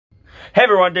Hey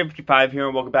everyone, Dave55 here,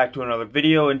 and welcome back to another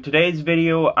video. In today's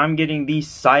video, I'm getting the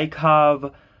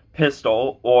Sykov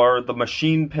pistol, or the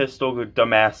machine pistol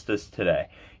Damascus today.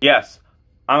 Yes,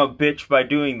 I'm a bitch by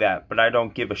doing that, but I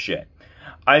don't give a shit.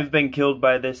 I've been killed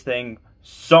by this thing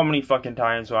so many fucking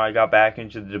times when I got back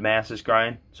into the Damascus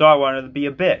grind, so I wanted to be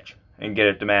a bitch and get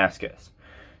a Damascus.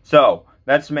 So,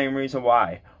 that's the main reason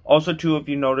why. Also, too, if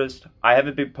you noticed, I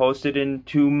haven't been posted in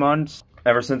 2 months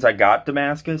ever since I got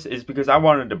Damascus, is because I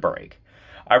wanted to break.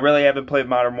 I really haven't played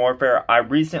Modern Warfare. I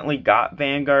recently got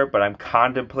Vanguard, but I'm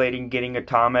contemplating getting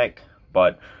Atomic.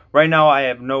 But right now I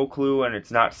have no clue, and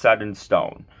it's not set in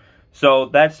stone. So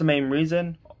that's the main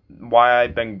reason why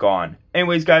I've been gone.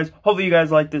 Anyways, guys, hopefully you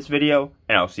guys like this video,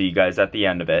 and I'll see you guys at the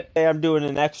end of it. Today I'm doing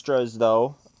an extras,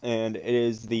 though, and it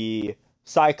is the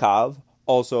Sykov,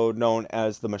 also known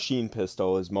as the machine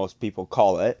pistol, as most people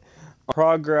call it.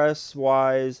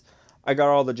 Progress-wise, I got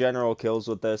all the general kills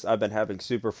with this. I've been having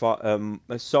super fun,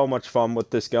 so much fun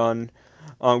with this gun.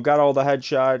 Got all the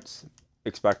headshots,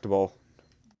 expectable.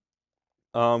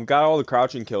 Got all the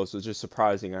crouching kills, which is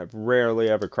surprising. I've rarely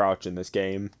ever crouched in this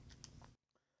game.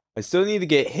 I still need to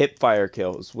get hip fire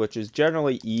kills, which is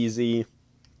generally easy.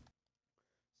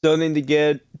 Still need to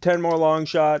get 10 more long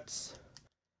shots.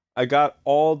 I got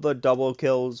all the double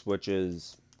kills, which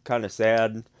is kind of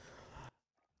sad.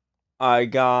 I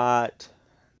got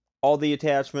all the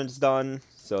attachments done,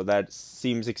 so that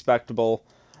seems expectable.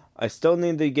 I still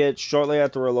need to get shortly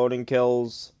after reloading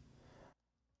kills.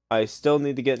 I still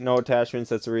need to get no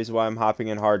attachments. That's the reason why I'm hopping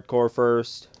in hardcore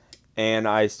first. And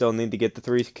I still need to get the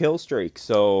 3 kill streak.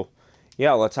 So,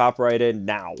 yeah, let's hop right in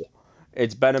now.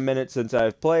 It's been a minute since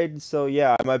I've played, so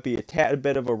yeah, I might be a tad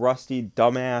bit of a rusty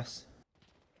dumbass.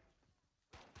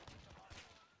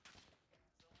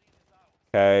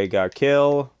 Okay, got a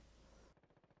kill.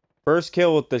 First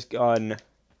kill with this gun.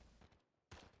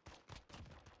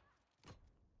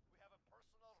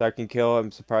 Second kill,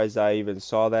 I'm surprised I even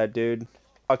saw that dude.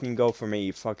 Fucking go for me,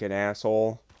 you fucking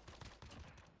asshole.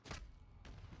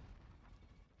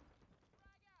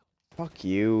 Fuck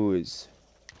yous.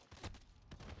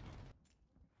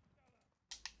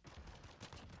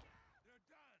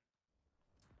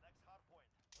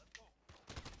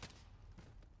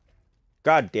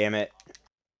 God damn it.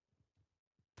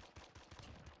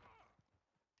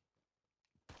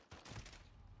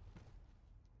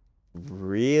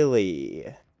 Really?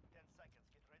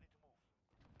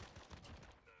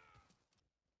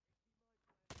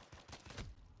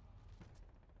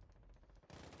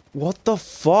 What the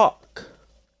fuck?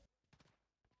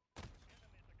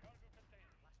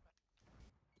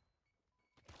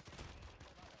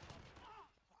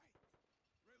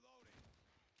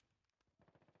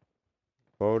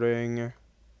 Voting.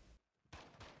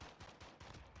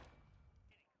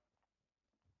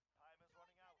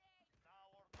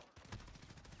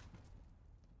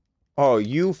 Oh,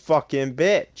 you fucking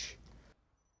bitch.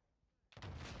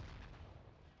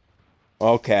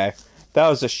 Okay. That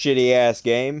was a shitty ass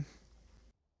game.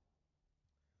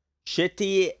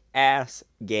 Shitty ass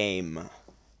game.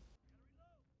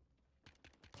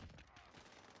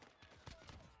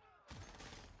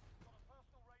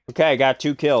 Okay, I got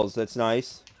 2 kills. That's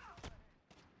nice.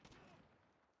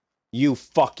 You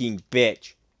fucking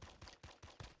bitch.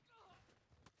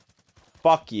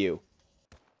 Fuck you.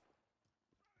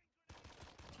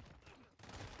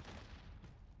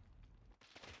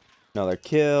 Another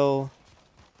kill.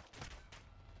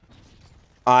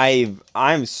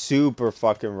 I'm super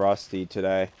fucking rusty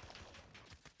today.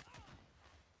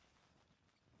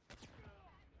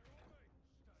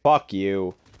 Fuck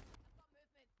you.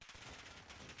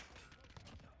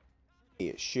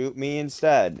 You shoot me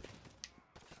instead.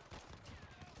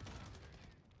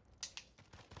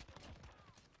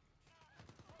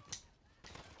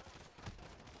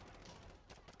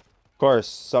 Of course,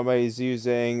 somebody's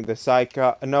using the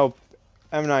Sykov. No,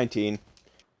 M19.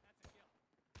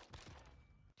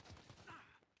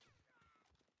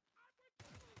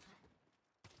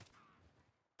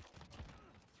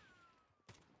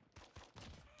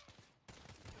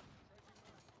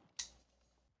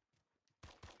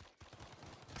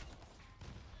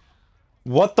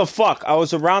 What the fuck? I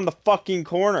was around the fucking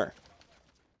corner.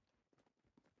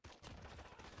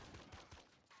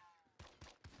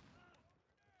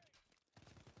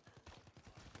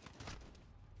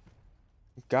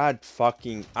 God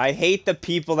fucking... I hate the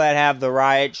people that have the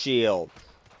riot shield.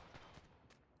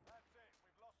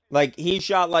 Like, he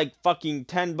shot like fucking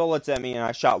 10 bullets at me and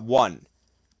I shot 1.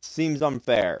 Seems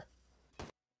unfair.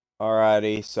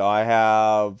 Alrighty, so I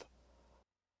have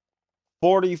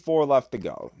 44 left to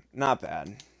go. Not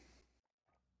bad.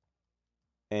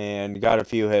 And got a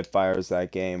few hip fires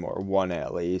that game, or 1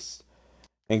 at least.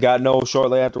 And got no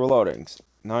shortly after reloadings.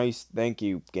 Nice, thank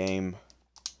you, game.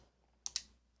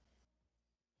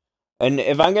 And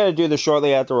if I'm gonna do the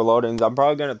shortly after reloadings, I'm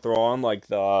probably gonna throw on like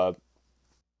the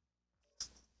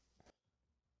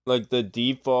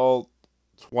default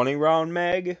 20 round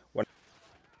mag.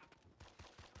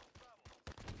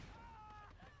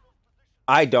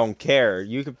 I don't care.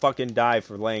 You can fucking die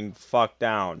for laying fuck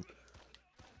down.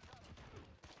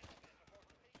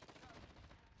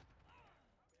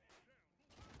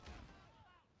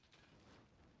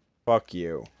 Fuck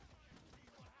you.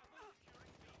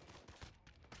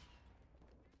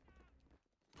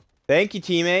 Thank you,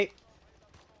 teammate.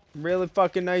 Really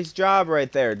fucking nice job right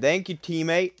there. Thank you,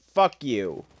 teammate. Fuck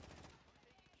you.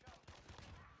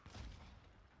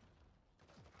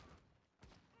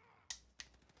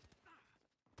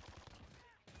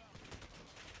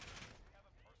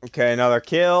 Okay, another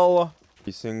kill.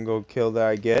 Every single kill that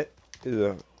I get is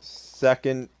a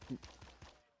second.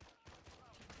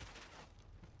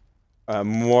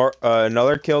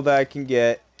 Another kill that I can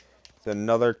get. It's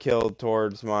another kill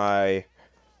towards my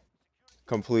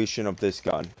completion of this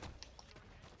gun.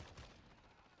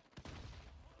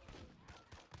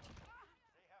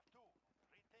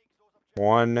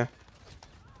 One.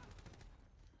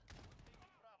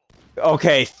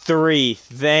 Okay, 3.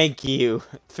 Thank you.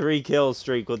 3 kill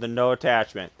streak with a no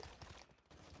attachment.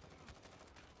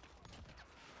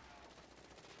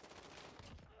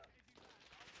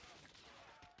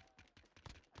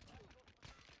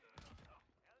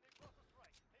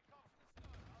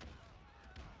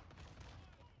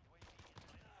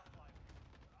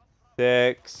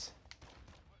 Six.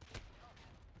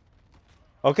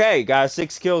 Okay, got a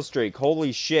 6 kill streak.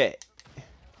 Holy shit.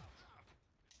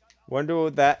 Wonder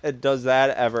what does that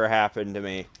ever happen to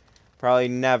me? Probably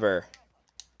never.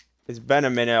 It's been a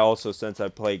minute also since I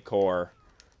played Core.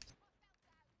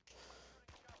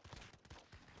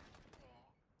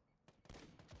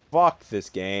 Fuck this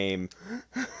game.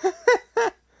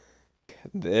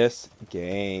 This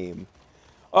game.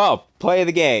 Oh, play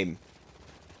the game.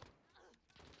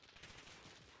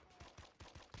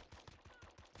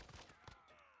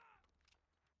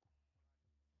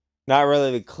 Not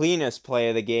really the cleanest play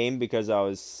of the game because I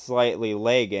was slightly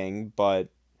lagging, but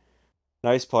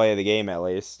nice play of the game at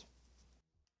least.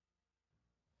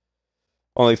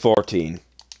 Only 14.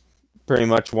 Pretty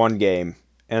much one game.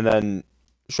 And then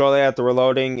shortly after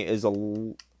reloading is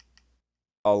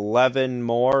 11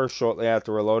 more shortly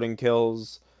after reloading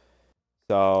kills.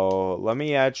 So let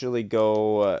me actually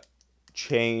go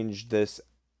change this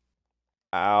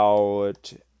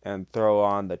out and throw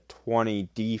on the 20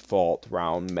 default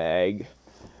round mag.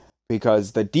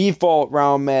 Because the default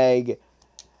round mag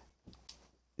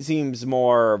seems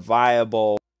more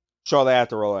viable shortly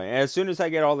after reloading. And as soon as I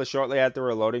get all the shortly after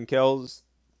reloading kills,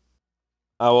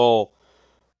 I will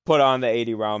put on the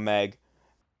 80 round mag.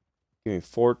 Give me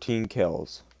 14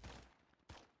 kills.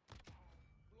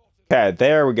 Okay,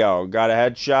 there we go. Got a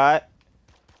headshot.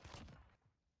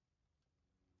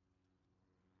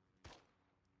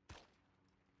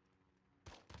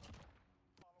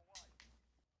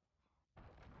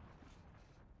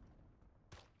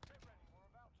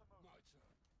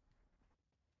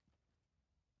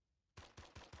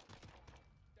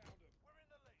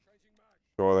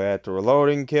 Shortly after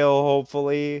reloading kill,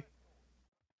 hopefully.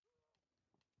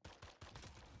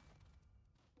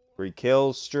 3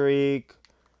 kill streak.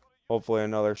 Hopefully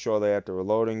another shortly after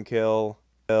reloading kill.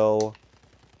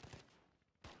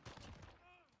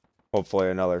 Hopefully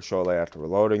another shortly after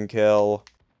reloading kill.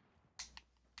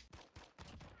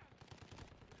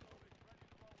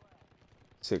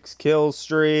 6 kill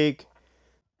streak.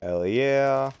 Hell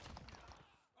yeah.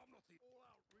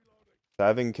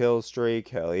 7 kill streak.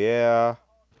 Hell yeah.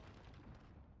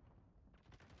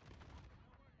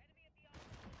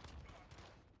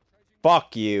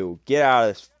 Fuck you. Get out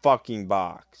of this fucking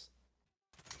box.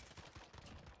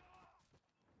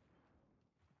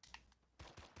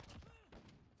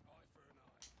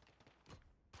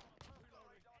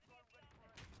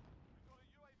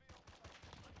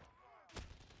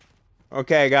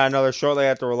 Okay, I got another shortly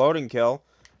after reloading kill.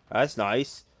 That's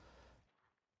nice.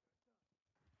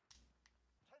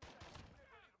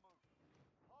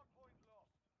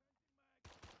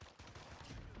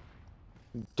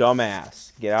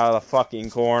 Dumbass. Get out of the fucking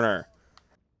corner.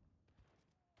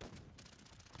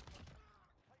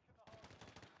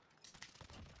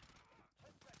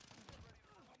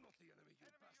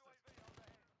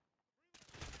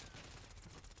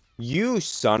 You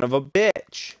son of a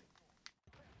bitch.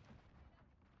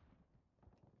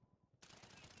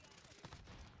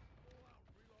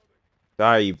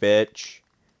 Die, you bitch.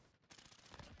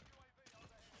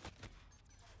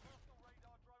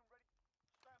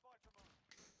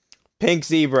 Pink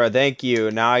zebra, thank you.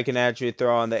 Now I can actually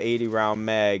throw on the 80 round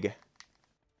mag.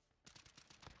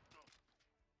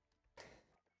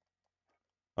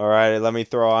 Alright, let me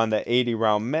throw on the 80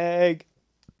 round mag.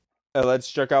 And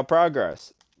let's check out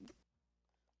progress.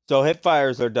 So hip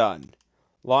fires are done.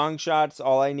 Long shots,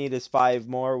 all I need is 5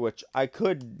 more, which I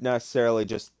could necessarily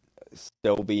just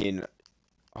still be in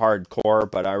hardcore,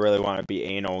 but I really want to be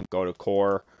anal and go to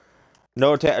core.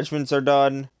 No attachments are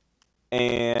done,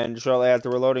 and shortly after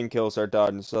reloading kills are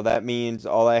done. So that means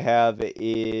all I have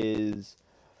is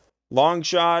long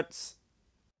shots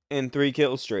and 3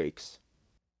 kill streaks.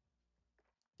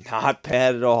 Not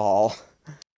bad at all.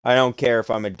 I don't care if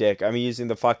I'm a dick. I'm using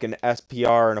the fucking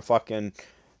SPR and a fucking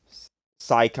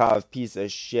Sykov piece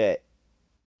of shit.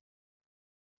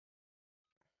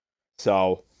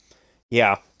 So,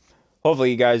 yeah.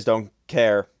 Hopefully you guys don't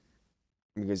care.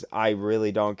 Because I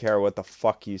really don't care what the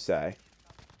fuck you say.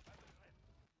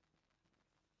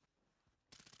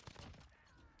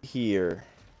 Here.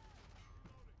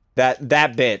 That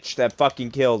bitch that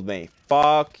fucking killed me.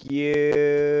 Fuck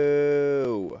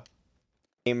you.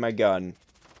 Aim my gun.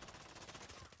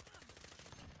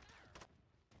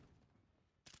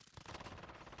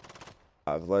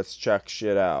 Let's check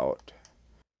shit out.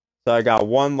 So I got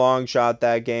 1 long shot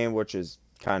that game, which is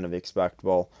kind of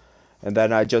expectable. And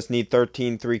then I just need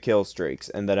 13 3-kill streaks.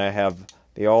 And then I have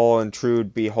the all and true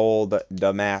behold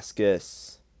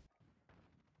Damascus.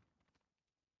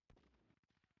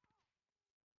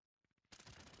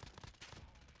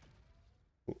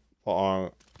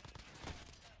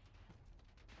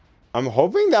 I'm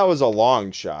hoping that was a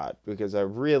long shot, because I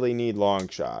really need long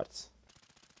shots.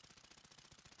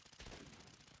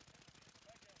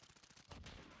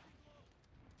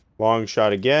 Long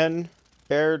shot again.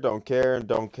 Care, don't care, and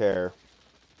don't care.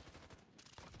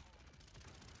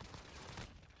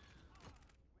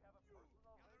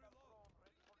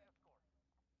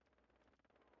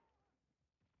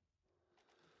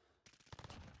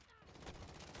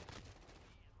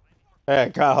 Hey, I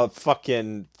got a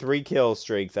fucking 3-kill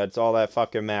streak. That's all that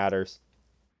fucking matters.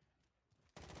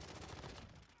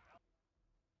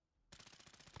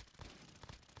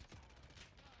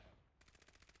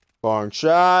 Long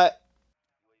shot.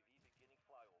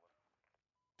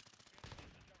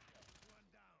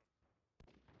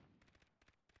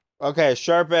 Okay,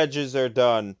 sharp edges are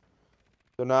done.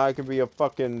 So now I can be a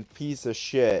fucking piece of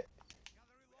shit.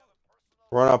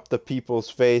 Run up the people's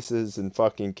faces and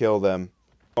fucking kill them.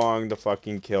 Long to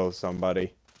fucking kill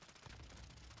somebody.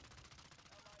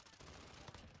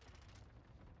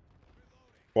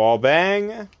 Wall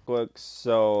bang. Look,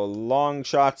 so long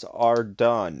shots are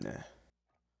done.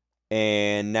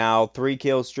 And now 3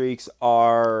 kill streaks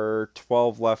are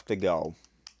 12 left to go.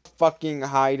 Fucking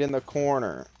hide in the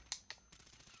corner.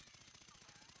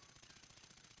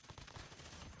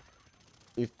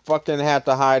 You fucking have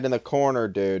to hide in the corner,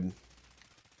 dude.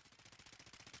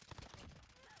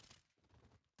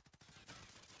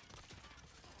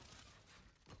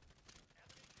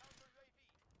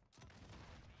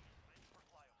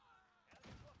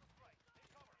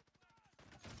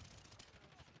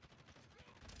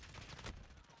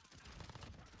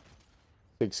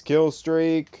 Six kill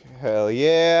streak. Hell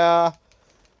yeah.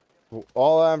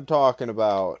 All I'm talking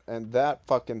about. And that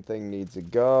fucking thing needs to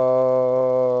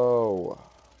go.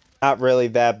 Not really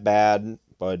that bad,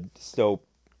 but still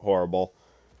horrible.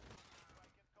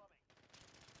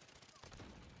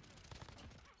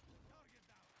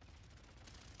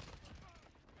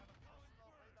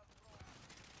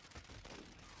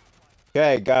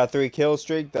 Okay, got a 3 kill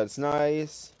streak. That's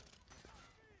nice.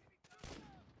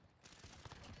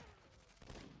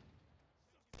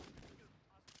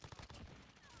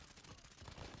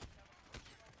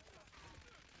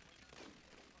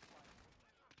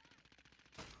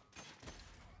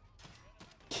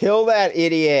 Kill that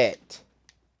idiot.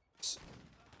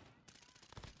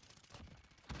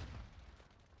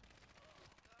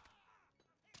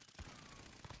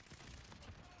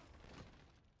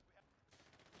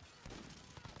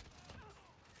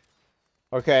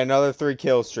 Okay, another 3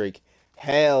 kill streak.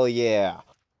 Hell yeah.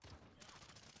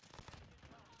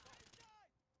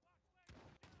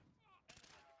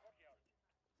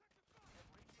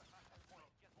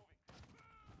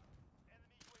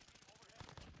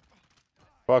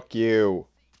 Fuck you.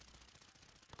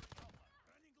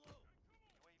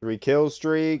 3 kill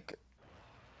streak.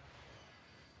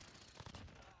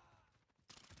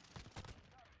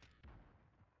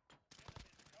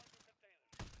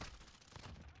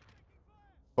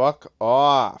 Fuck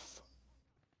off.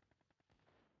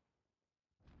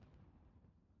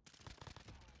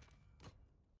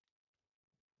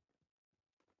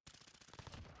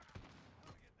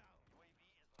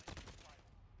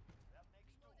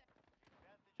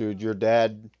 Dude, you're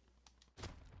dead.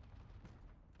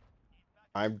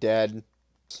 I'm dead.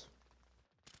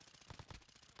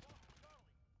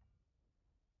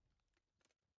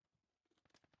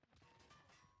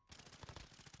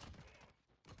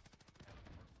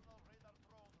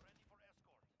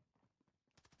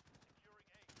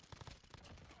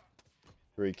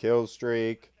 Three kill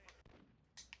streak.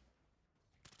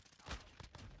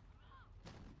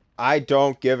 I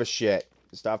don't give a shit.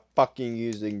 Stop fucking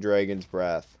using Dragon's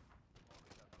Breath.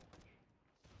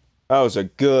 That was a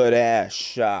good ass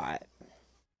shot.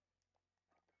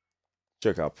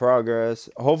 Check out progress.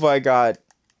 Hopefully I got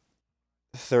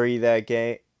 3 that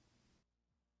game.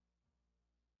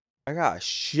 I got a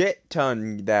shit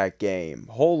ton that game.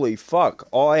 Holy fuck.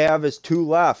 All I have is 2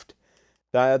 left.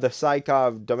 The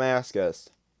Sykov Damascus.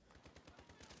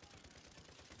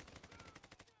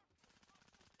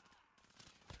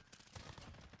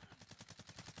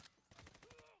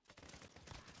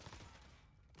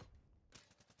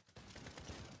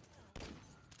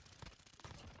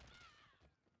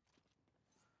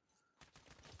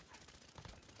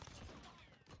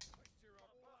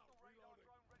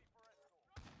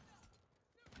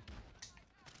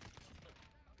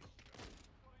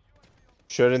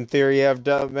 Should in theory have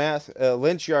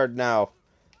Lynch Yard now.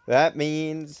 That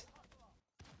means...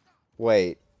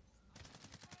 Wait.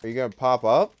 Are you gonna pop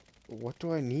up? What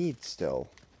do I need still?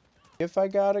 If I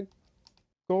got a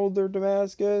gold or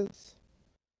Damascus?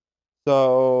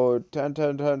 So, 10,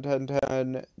 10, 10, 10,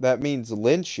 10. That means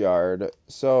Lynch Yard.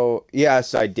 So,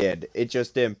 yes, I did. It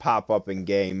just didn't pop up in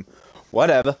game.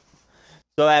 Whatever.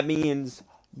 So that means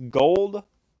gold,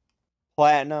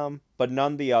 platinum, but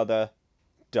none the other.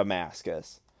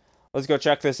 Damascus. Let's go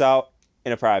check this out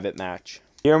in a private match.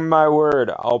 Hear my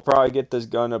word, I'll probably get this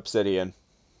gun obsidian.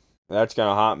 That's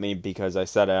gonna haunt me because I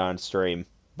said it on stream,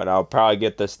 but I'll probably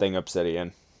get this thing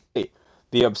obsidian.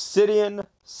 The obsidian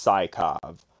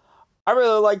Sykov. I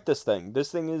really like this thing.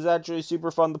 This thing is actually super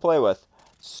fun to play with.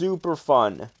 Super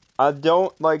fun. I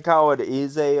don't like how it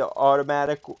is a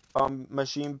automatic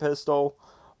machine pistol,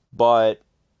 but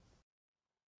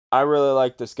I really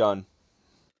like this gun.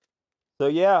 So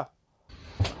yeah.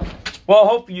 Well,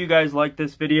 hopefully you guys like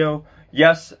this video.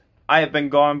 Yes, I have been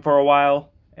gone for a while,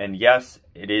 and yes,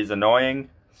 it is annoying,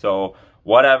 so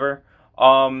whatever.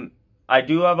 I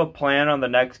do have a plan on the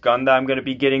next gun that I'm going to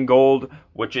be getting gold,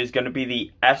 which is going to be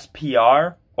the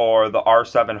SPR, or the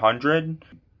R700.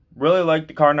 Really like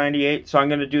the Car 98, so I'm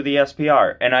going to do the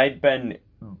SPR, and I've been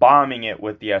bombing it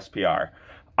with the SPR.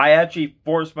 I actually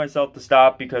forced myself to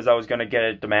stop because I was going to get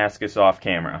a Damascus off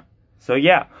camera. So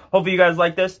yeah, hopefully you guys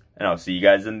like this, and I'll see you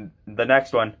guys in the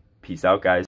next one. Peace out, guys.